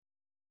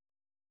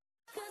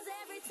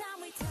every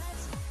time we touch,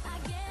 I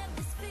get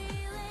this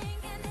feeling,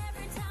 and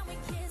every time we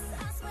kiss,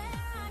 I swear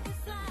I could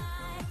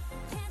fly.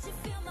 Can't you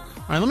feel my heart?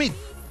 All right, let me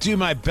do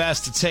my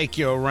best to take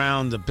you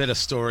around a bit of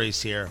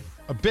stories here.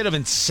 A bit of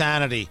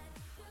insanity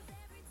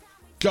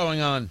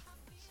going on.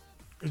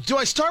 Do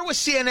I start with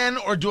CNN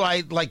or do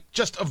I,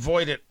 just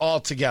avoid it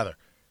altogether?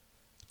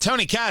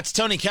 Tony Katz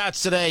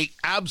today.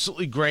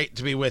 Absolutely great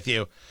to be with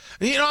you.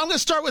 I'm going to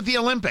start with the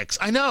Olympics.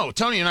 I know,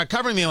 Tony, you're not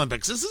covering the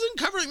Olympics. This isn't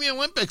covering the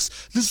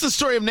Olympics. This is the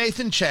story of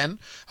Nathan Chen,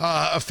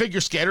 a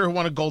figure skater who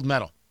won a gold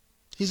medal.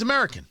 He's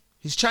American.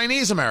 He's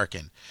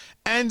Chinese-American.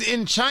 And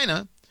in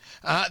China,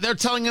 they're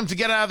telling him to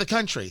get out of the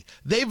country.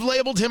 They've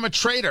labeled him a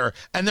traitor,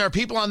 and there are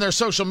people on their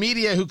social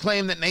media who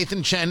claim that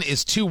Nathan Chen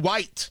is too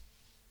white.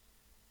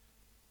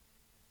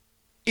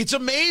 It's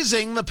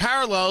amazing the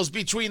parallels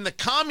between the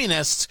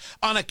communists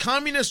on a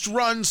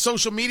communist-run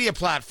social media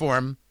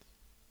platform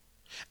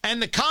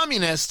and the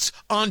communists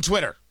on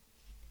Twitter.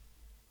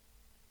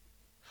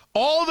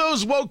 All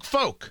those woke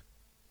folk.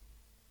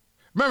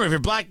 Remember, if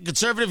you're black and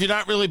conservative, you're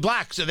not really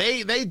black. So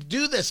they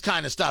do this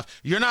kind of stuff.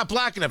 You're not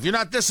black enough. You're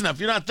not this enough.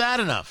 You're not that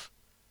enough.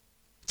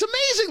 It's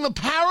amazing the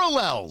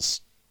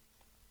parallels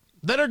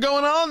that are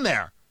going on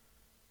there.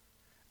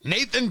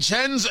 Nathan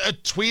Chen's a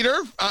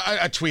traitor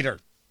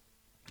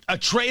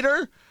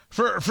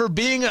for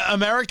being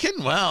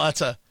American? Well,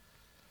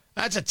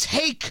 that's a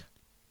take.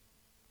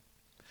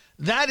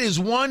 That is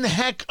one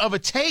heck of a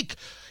take.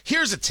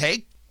 Here's a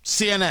take,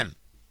 CNN.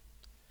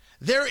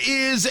 There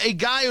is a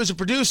guy who's a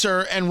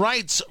producer and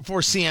writes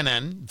for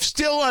CNN,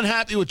 still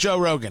unhappy with Joe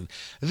Rogan.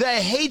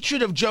 The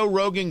hatred of Joe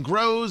Rogan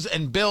grows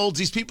and builds.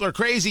 These people are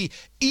crazy.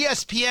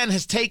 ESPN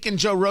has taken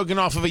Joe Rogan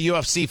off of a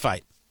UFC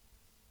fight.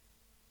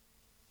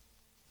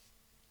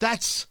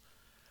 That's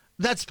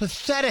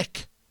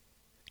pathetic.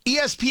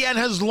 ESPN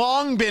has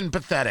long been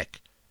pathetic.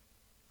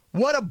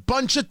 What a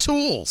bunch of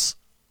tools.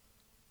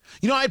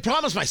 I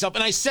promised myself,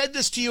 and I said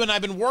this to you, and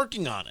I've been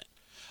working on it.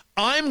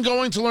 I'm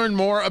going to learn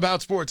more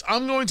about sports.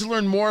 I'm going to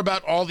learn more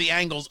about all the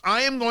angles.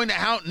 I am going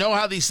to know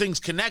how these things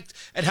connect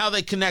and how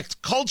they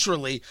connect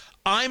culturally.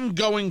 I'm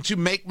going to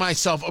make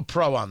myself a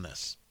pro on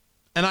this.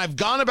 And I've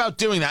gone about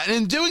doing that. And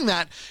in doing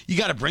that, you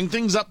got to bring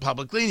things up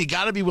publicly, and you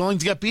got to be willing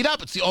to get beat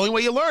up. It's the only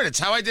way you learn. It's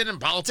how I did in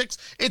politics.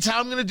 It's how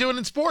I'm going to do it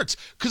in sports.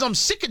 Because I'm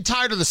sick and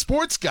tired of the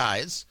sports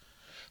guys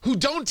who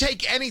don't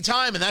take any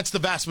time, and that's the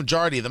vast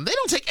majority of them. They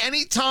don't take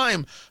any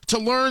time to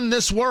learn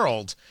this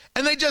world,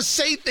 and they just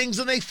say things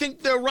and they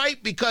think they're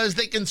right because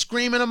they can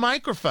scream in a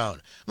microphone.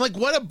 I'm like,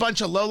 what a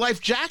bunch of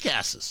low-life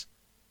jackasses.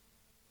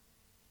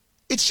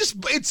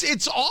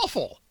 It's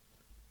awful.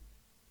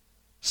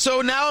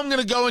 So now I'm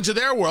going to go into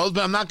their world,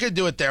 but I'm not going to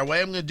do it their way.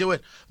 I'm going to do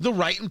it the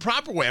right and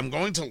proper way. I'm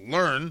going to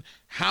learn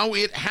how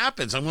it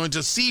happens. I'm going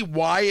to see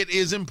why it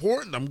is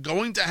important. I'm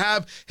going to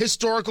have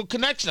historical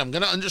connection. I'm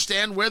going to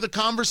understand where the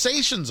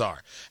conversations are.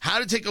 How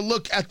to take a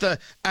look at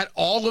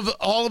all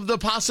of the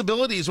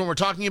possibilities when we're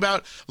talking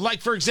about,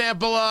 like, for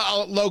example,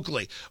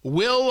 locally.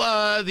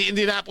 Will the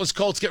Indianapolis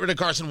Colts get rid of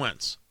Carson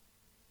Wentz?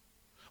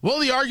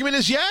 Well, the argument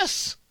is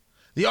yes.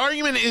 The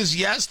argument is,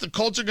 yes, the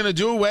Colts are going to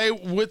do away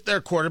with their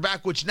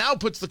quarterback, which now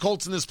puts the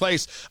Colts in this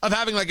place of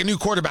having like a new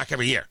quarterback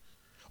every year.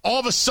 All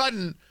of a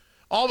sudden,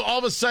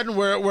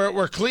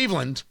 we're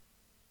Cleveland.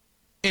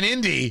 In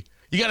Indy,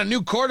 you got a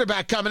new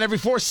quarterback coming every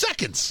 4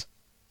 seconds.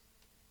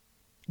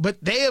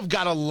 But they have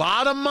got a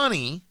lot of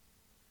money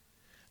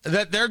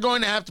that they're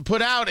going to have to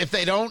put out if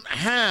they don't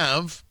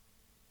have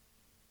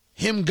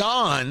him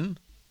gone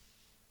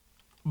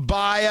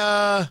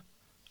by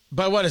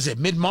what is it,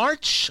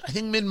 mid-March? I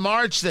think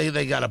mid-March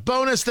they got a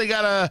bonus. They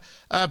got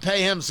to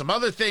pay him some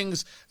other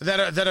things that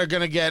are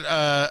going to get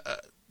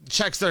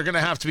checks that are going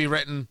to have to be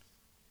written.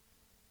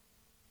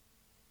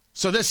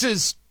 So this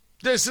is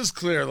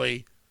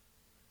clearly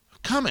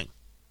coming.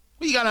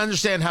 Well, you got to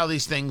understand how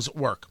these things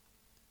work.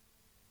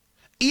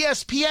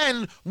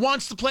 ESPN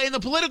wants to play in the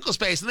political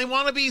space and they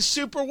want to be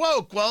super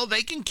woke. Well,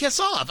 they can kiss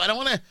off. I don't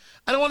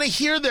want to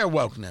hear their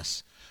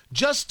wokeness.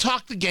 Just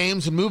talk the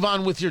games and move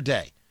on with your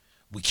day.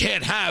 We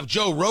can't have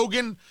Joe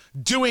Rogan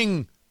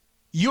doing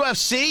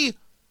UFC.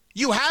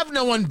 You have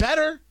no one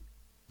better.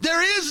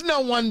 There is no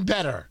one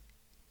better.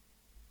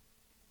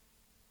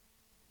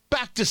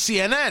 Back to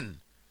CNN.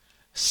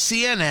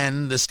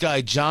 CNN, this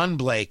guy John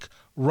Blake,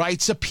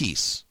 writes a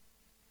piece.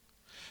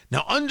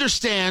 Now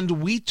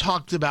understand, we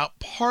talked about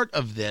part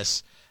of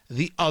this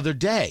the other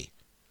day.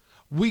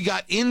 We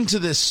got into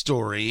this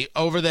story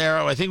over there.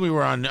 I think we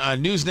were on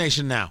News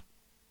Nation Now.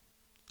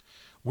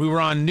 We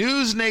were on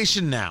News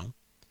Nation Now.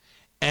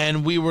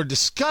 And we were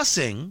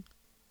discussing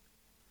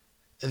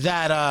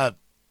that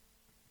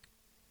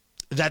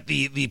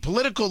the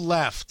political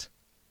left,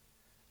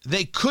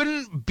 they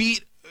couldn't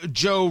beat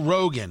Joe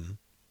Rogan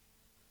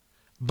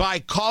by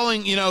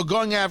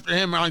going after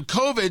him on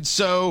COVID,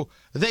 so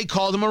they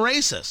called him a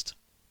racist.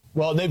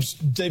 Well,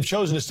 they've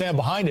chosen to stand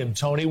behind him,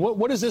 Tony.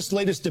 What does this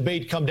latest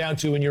debate come down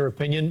to, in your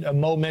opinion?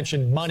 Mo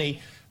mentioned money,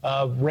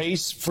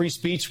 race, free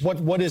speech.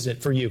 What is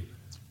it for you?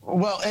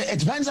 Well, it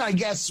depends on, I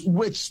guess,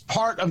 which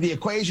part of the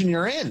equation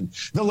you're in.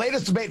 The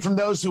latest debate from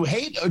those who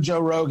hate Joe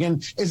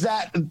Rogan is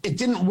that it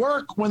didn't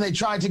work when they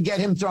tried to get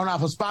him thrown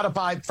off of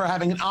Spotify for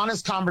having an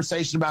honest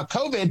conversation about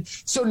COVID.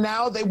 So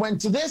now they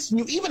went to this. And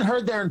you even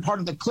heard there in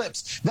part of the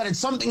clips that it's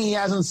something he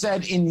hasn't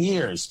said in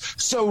years.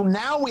 So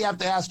now we have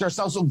to ask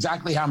ourselves, well,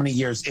 exactly how many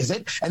years is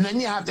it? And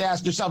then you have to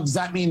ask yourself, does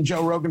that mean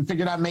Joe Rogan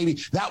figured out maybe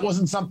that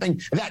wasn't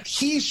something that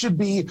he should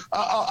be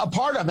a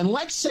part of? And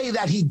let's say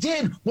that he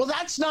did. Well,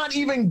 that's not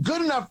even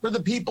good enough for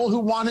the people who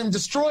want him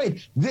destroyed.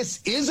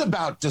 This is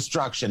about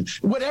destruction.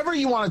 Whatever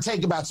you want to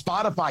take about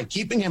Spotify,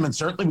 keeping him, and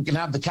certainly we can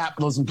have the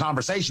capitalism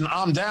conversation.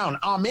 I'm down,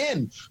 I'm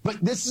in. But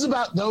this is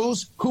about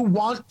those who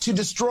want to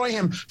destroy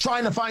him,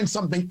 trying to find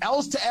something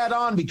else to add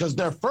on because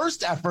their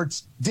first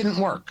efforts didn't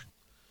work.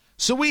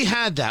 So we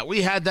had that.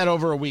 We had that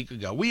over a week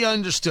ago. We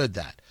understood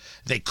that.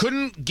 They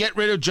couldn't get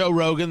rid of Joe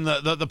Rogan,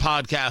 the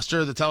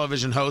podcaster, the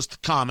television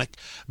host, comic,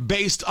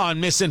 based on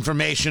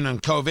misinformation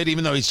and COVID,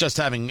 even though he's just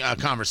having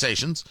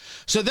conversations.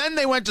 So then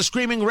they went to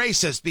screaming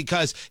racist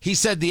because he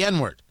said the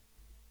N-word.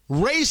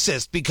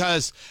 Racist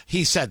because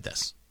he said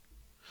this.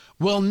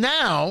 Well,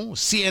 now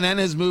CNN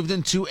has moved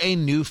into a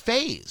new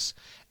phase.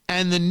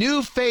 And the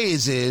new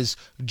phase is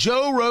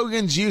Joe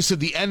Rogan's use of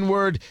the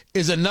N-word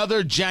is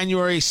another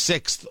January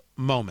 6th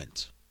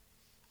moment.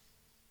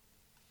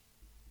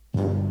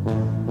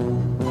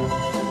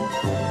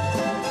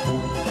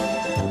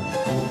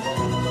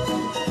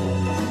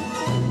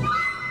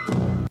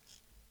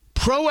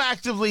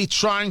 Proactively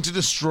trying to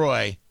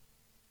destroy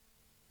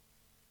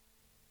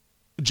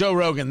Joe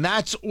Rogan.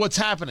 That's what's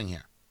happening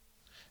here.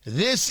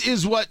 This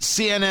is what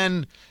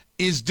CNN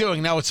is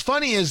doing. Now, what's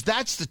funny is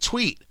that's the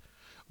tweet.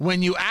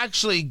 When you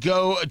actually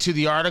go to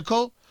the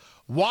article,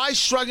 why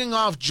shrugging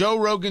off Joe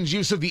Rogan's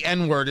use of the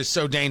N-word is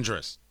so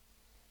dangerous.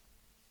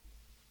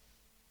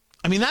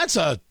 I mean, that's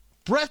a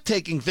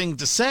breathtaking thing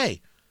to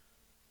say.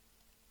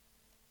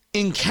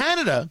 In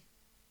Canada,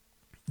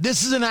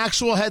 this is an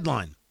actual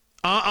headline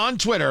on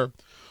Twitter.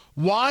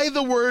 Why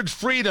the word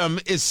freedom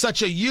is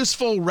such a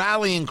useful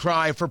rallying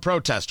cry for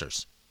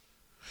protesters.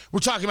 We're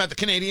talking about the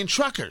Canadian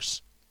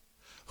truckers,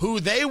 who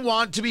they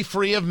want to be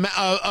free of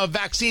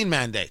vaccine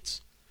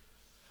mandates.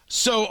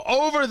 So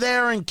over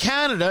there in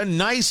Canada,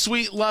 nice,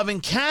 sweet,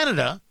 loving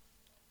Canada,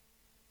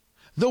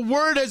 the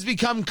word has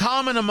become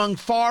common among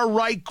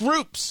far-right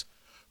groups.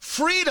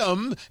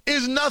 Freedom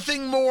is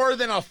nothing more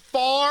than a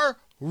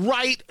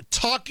far-right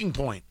talking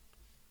point.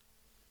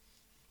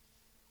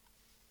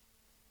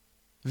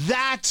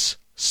 That's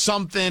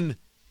something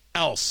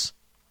else.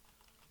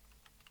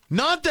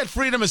 Not that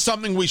freedom is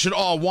something we should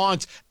all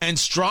want and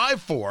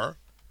strive for.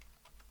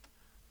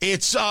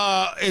 It's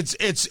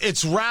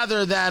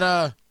rather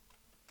that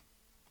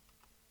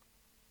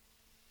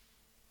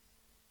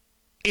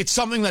it's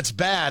something that's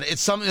bad.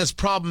 It's something that's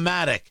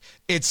problematic.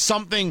 It's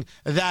something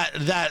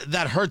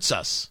that hurts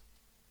us.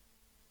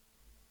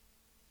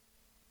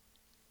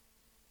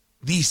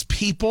 These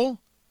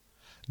people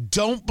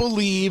don't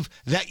believe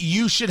that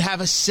you should have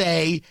a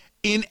say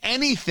in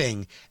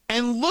anything.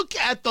 And look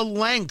at the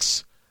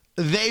lengths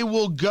they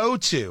will go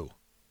to.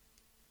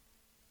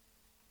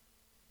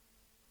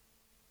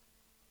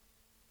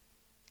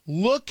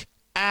 Look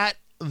at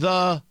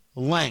the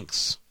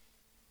lengths.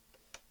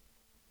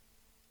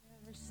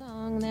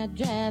 Song that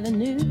Javi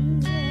knew.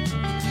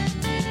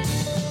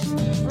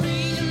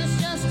 Freedom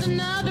is just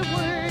another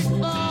word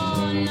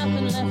for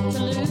nothing left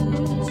to lose.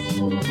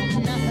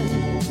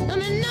 Nothing. I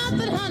mean,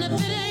 nothing, honey, if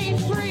it ain't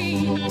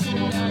free.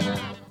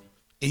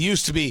 It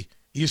used to be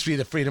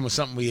that freedom was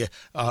something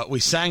we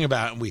sang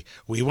about, and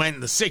we went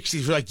in the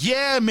 60s. We're like,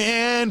 yeah,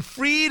 man,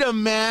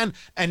 freedom, man.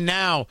 And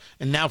now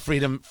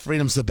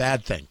freedom's the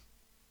bad thing.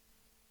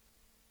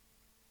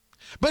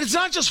 But it's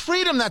not just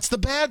freedom that's the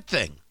bad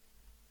thing.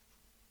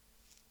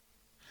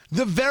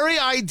 The very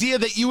idea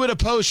that you would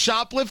oppose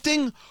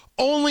shoplifting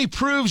only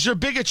proves your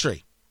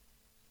bigotry.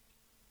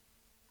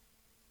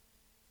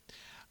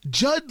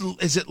 Judd,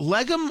 is it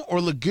Legum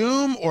or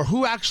Legume, or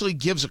who actually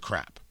gives a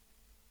crap?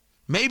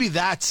 Maybe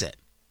that's it.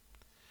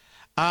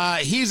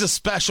 He's a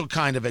special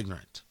kind of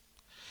ignorant.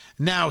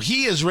 Now,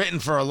 he has written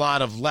for a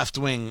lot of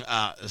left-wing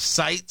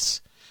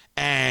sites,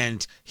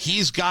 and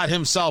he's got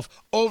himself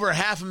over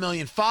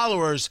 500,000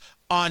 followers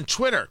on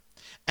Twitter.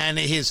 And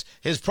his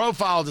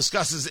profile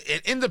discusses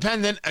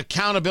independent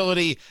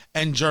accountability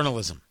and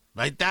journalism,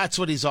 right? That's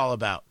what he's all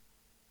about.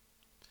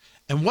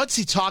 And what's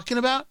he talking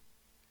about?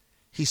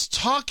 He's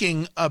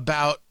talking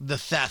about the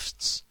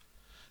thefts.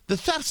 The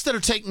thefts that are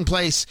taking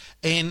place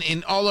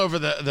in all over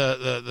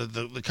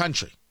the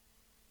country.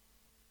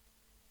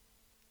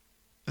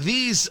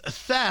 These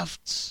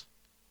thefts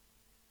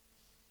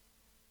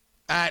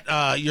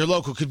at your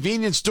local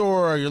convenience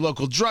store or your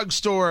local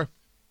drugstore.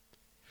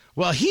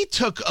 Well, he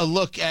took a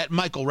look at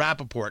Michael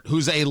Rappaport,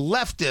 who's a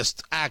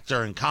leftist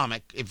actor and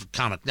comic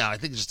now. I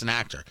think he's just an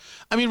actor.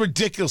 I mean,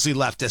 ridiculously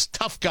leftist,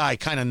 tough guy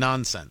kind of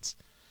nonsense.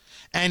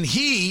 And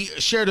he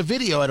shared a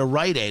video at a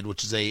Rite Aid,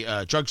 which is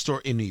a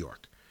drugstore in New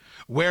York,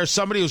 where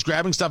somebody was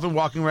grabbing stuff and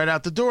walking right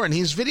out the door. And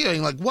he's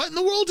videoing like, what in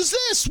the world is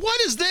this?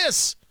 What is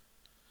this?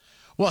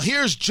 Well,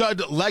 here's Judd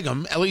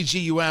Legum,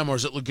 Legum, or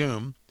is it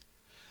Legume,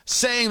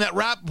 saying that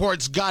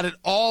Rappaport's got it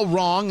all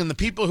wrong and the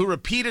people who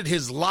repeated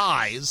his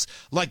lies,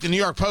 like the New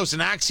York Post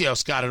and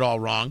Axios, got it all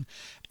wrong,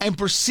 and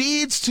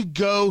proceeds to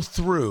go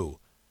through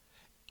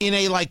in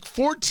a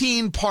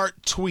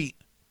 14-part tweet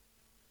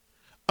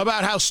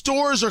about how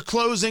stores are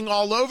closing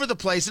all over the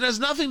place and has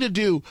nothing to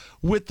do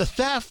with the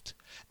theft.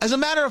 As a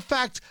matter of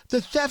fact,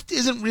 the theft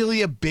isn't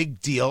really a big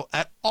deal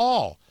at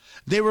all.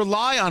 They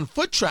rely on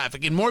foot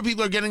traffic, and more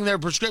people are getting their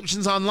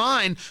prescriptions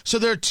online, so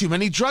there are too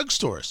many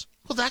drugstores.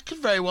 Well, that could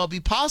very well be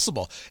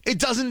possible. It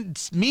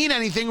doesn't mean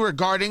anything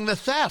regarding the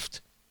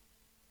theft.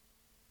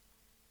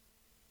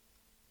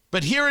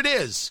 But here it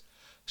is.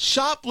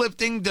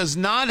 Shoplifting does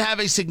not have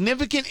a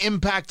significant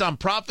impact on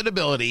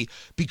profitability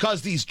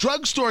because these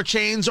drugstore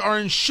chains are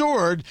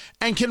insured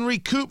and can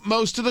recoup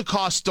most of the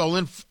cost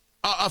stolen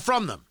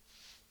from them.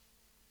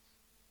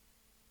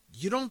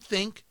 You don't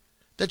think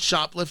that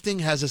shoplifting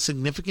has a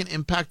significant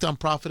impact on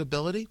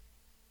profitability?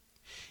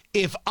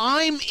 If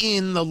I'm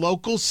in the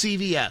local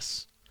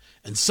CVS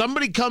and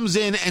somebody comes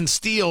in and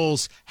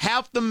steals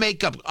half the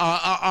makeup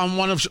on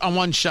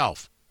one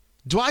shelf,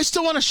 do I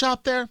still want to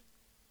shop there?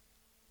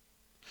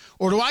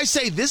 Or do I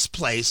say this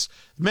place,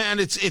 man,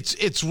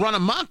 it's run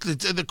amok,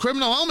 the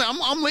criminal element,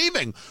 I'm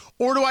leaving?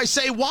 Or do I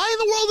say, why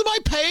in the world am I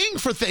paying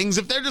for things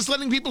if they're just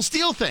letting people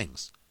steal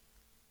things?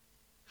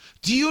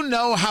 Do you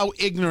know how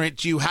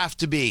ignorant you have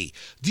to be?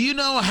 Do you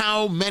know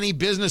how many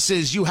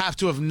businesses you have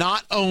to have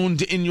not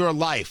owned in your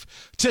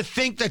life to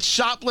think that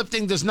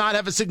shoplifting does not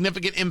have a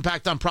significant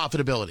impact on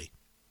profitability?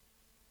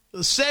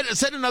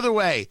 Said another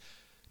way,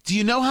 do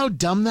you know how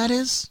dumb that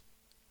is?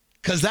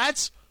 Because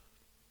that's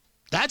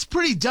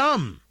pretty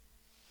dumb.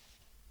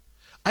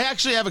 I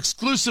actually have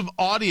exclusive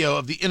audio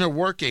of the inner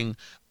working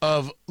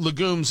of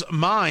Legume's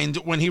mind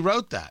when he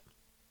wrote that.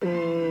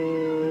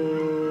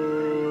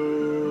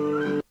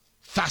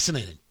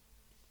 Fascinating.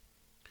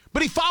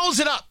 But he follows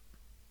it up.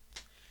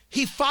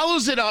 He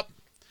follows it up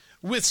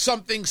with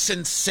something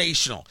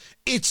sensational.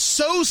 It's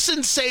so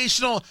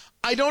sensational,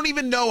 I don't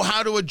even know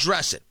how to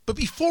address it. But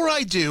before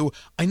I do,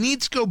 I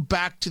need to go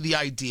back to the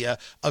idea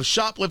of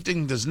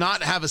shoplifting does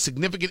not have a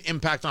significant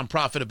impact on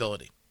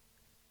profitability.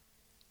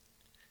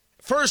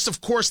 First,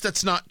 of course,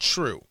 that's not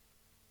true,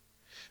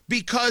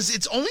 because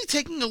it's only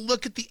taking a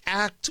look at the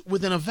act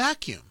within a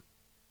vacuum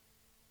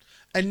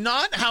and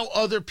not how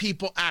other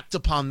people act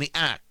upon the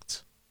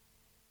act.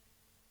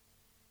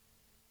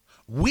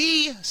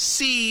 We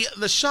see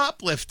the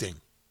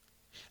shoplifting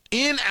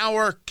in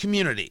our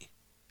community.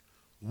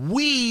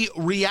 We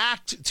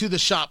react to the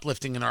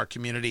shoplifting in our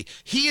community.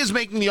 He is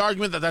making the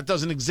argument that that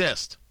doesn't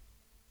exist.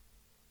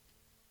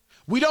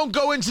 We don't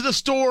go into the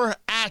store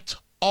at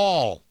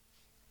all.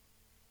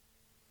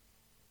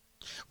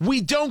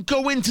 We don't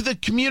go into the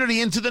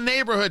community, into the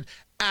neighborhood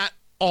at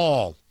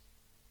all.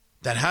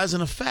 That has an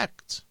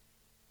effect.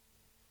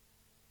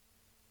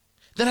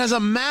 That has a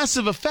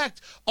massive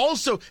effect.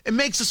 Also, it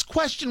makes us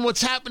question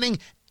what's happening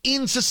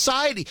in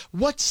society.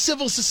 What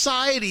civil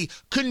society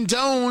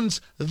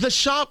condones the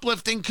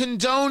shoplifting,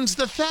 condones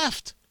the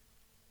theft?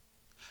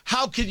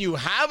 How can you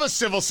have a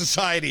civil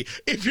society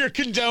if you're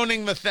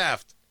condoning the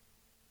theft?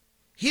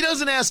 He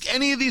doesn't ask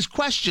any of these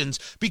questions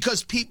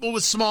because people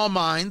with small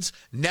minds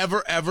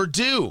never, ever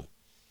do.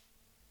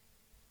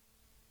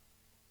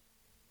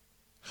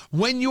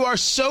 When you are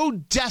so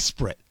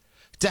desperate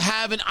to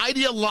have an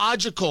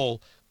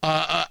ideological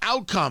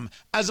outcome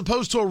as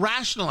opposed to a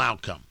rational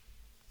outcome,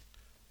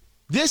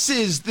 this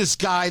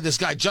guy,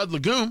 Judd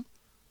Legum,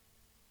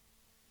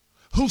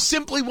 who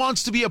simply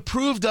wants to be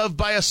approved of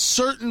by a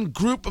certain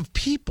group of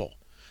people,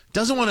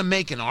 doesn't want to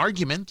make an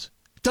argument,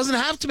 doesn't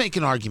have to make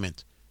an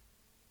argument,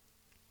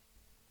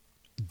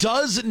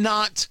 does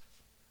not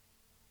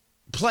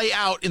play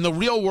out in the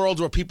real world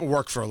where people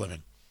work for a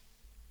living.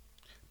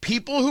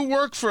 People who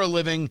work for a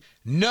living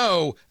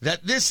know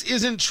that this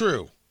isn't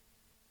true.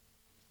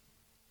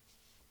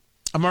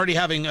 I'm already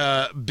having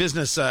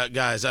business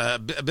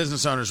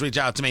owners reach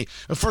out to me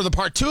for the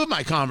part 2 of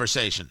my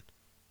conversation.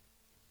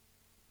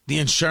 The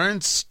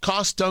insurance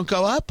costs don't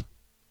go up?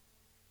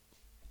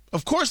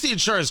 Of course the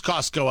insurance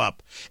costs go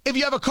up. If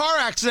you have a car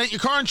accident,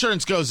 your car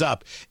insurance goes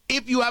up.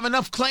 If you have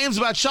enough claims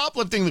about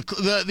shoplifting,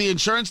 the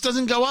insurance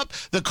doesn't go up.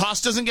 The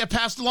cost doesn't get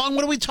passed along.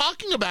 What are we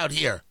talking about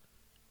here?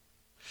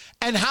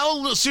 And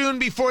how soon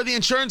before the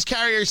insurance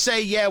carriers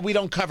say, yeah, we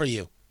don't cover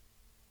you?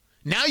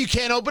 Now you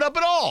can't open up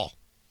at all.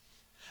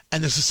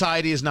 And the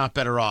society is not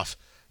better off.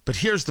 But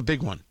here's the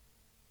big one.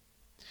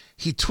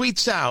 He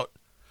tweets out,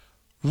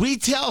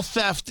 retail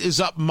theft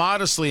is up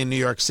modestly in New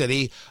York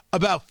City,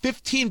 about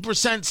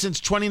 15% since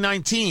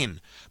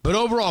 2019. But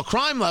overall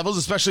crime levels,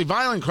 especially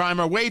violent crime,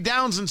 are way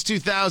down since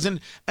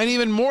 2000 and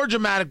even more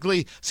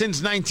dramatically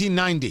since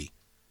 1990.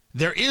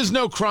 There is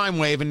no crime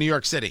wave in New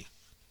York City.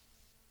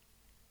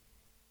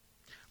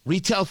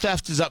 Retail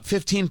theft is up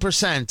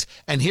 15%,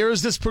 and here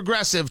is this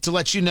progressive to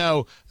let you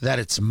know that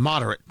it's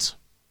moderate.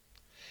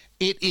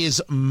 It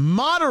is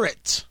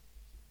moderate,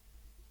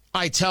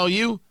 I tell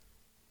you.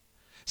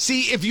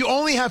 See, if you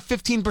only have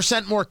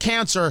 15% more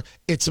cancer,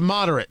 it's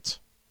moderate.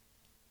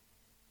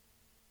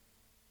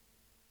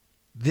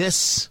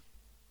 This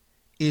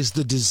is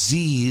the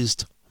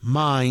diseased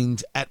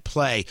mind at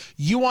play.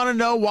 You want to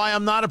know why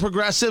I'm not a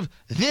progressive?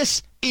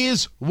 This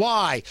is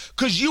why.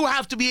 Because you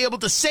have to be able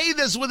to say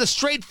this with a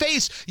straight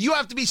face. You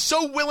have to be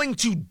so willing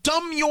to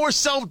dumb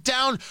yourself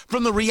down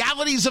from the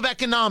realities of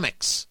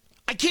economics.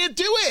 I can't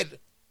do it.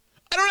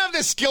 I don't have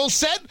this skill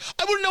set.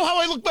 I wouldn't know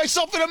how I look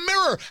myself in a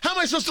mirror. How am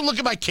I supposed to look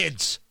at my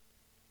kids?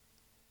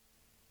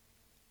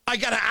 I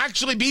got to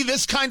actually be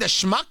this kind of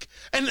schmuck?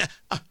 And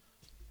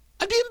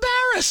I'd be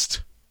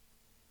embarrassed.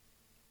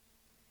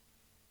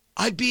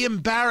 I'd be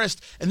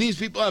embarrassed. And these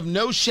people have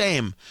no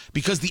shame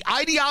because the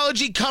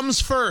ideology comes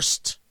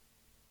first.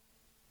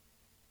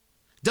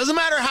 Doesn't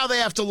matter how they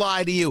have to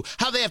lie to you,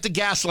 how they have to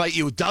gaslight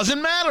you.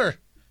 Doesn't matter.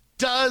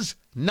 Does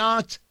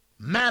not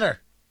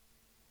matter.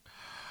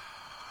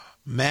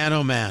 Man,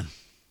 oh man.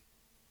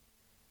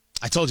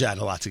 I told you I had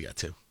a lot to get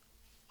to.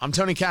 I'm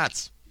Tony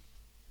Katz.